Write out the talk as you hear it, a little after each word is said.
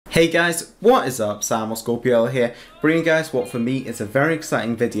Hey guys, what is up? Sam or Scorpio here, bringing you guys what for me is a very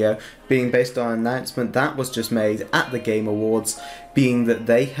exciting video, being based on an announcement that was just made at the Game Awards, being that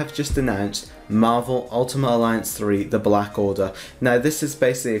they have just announced Marvel Ultimate Alliance 3 The Black Order. Now this is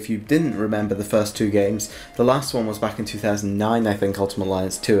basically, if you didn't remember the first two games, the last one was back in 2009 I think, Ultimate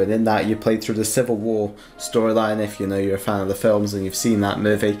Alliance 2, and in that you played through the Civil War storyline. If you know you're a fan of the films and you've seen that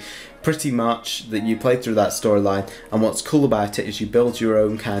movie, pretty much that you played through that storyline, and what's cool about it is you build your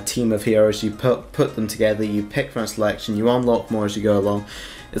own kind of team of heroes, you put them together, you pick from a selection, you unlock more as you go along.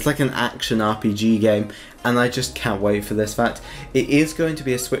 It's like an action RPG game, and I just can't wait for this. Fact, it is going to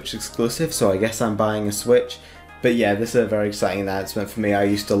be a Switch exclusive, so I guess I'm buying a Switch. But yeah, this is a very exciting announcement for me. I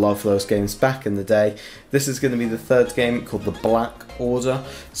used to love those games back in the day. This is going to be the third game, called The Black Order.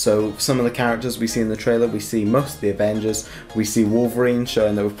 So some of the characters we see in the trailer, we see most of the Avengers, we see Wolverine,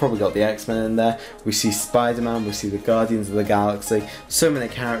 showing that we've probably got the X-Men in there, we see Spider-Man, we see the Guardians of the Galaxy, so many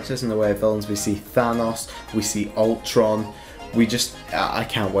characters in the way of villains. We see Thanos, we see Ultron. I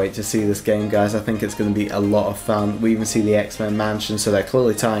can't wait to see this game, guys. I think it's going to be a lot of fun. We even see the X-Men mansion, so they're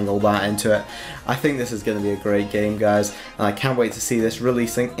clearly tying all that into it. I think this is going to be a great game, guys, and I can't wait to see this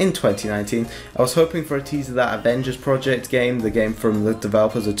releasing in 2019. I was hoping for a teaser of that Avengers Project game, the game from the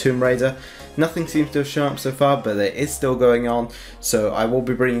developers of Tomb Raider. Nothing seems to have shown up so far, but it is still going on, so I will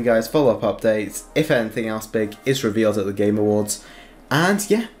be bringing you guys follow-up updates if anything else big is revealed at the Game Awards. And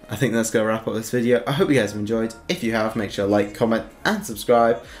yeah, I think that's going to wrap up this video. I hope you guys have enjoyed. If you have, make sure to like, comment and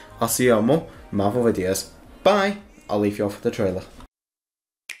subscribe. I'll see you on more Marvel videos. Bye! I'll leave you off with the trailer.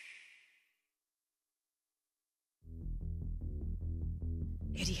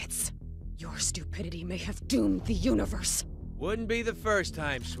 Idiots. Your stupidity may have doomed the universe. Wouldn't be the first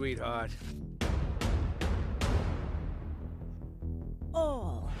time, sweetheart.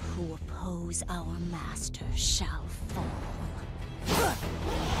 All who oppose our master shall fall.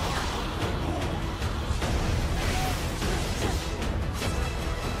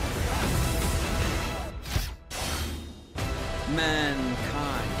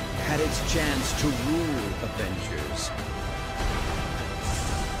 Mankind had its chance to rule Avengers.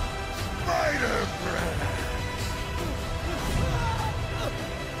 Spider breath!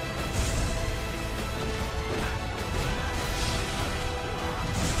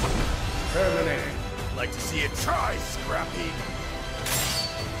 Terminate. Like to see it try, Scrappy.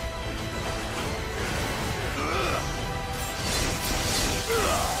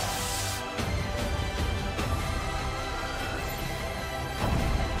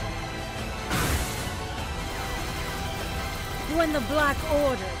 When the Black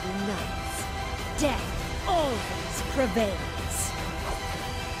Order unites, death always prevails.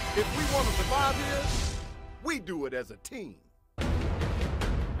 If we want to survive here, we do it as a team.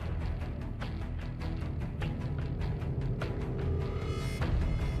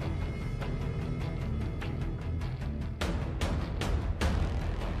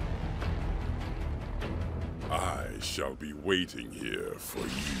 I shall be waiting here for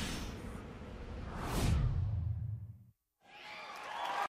you.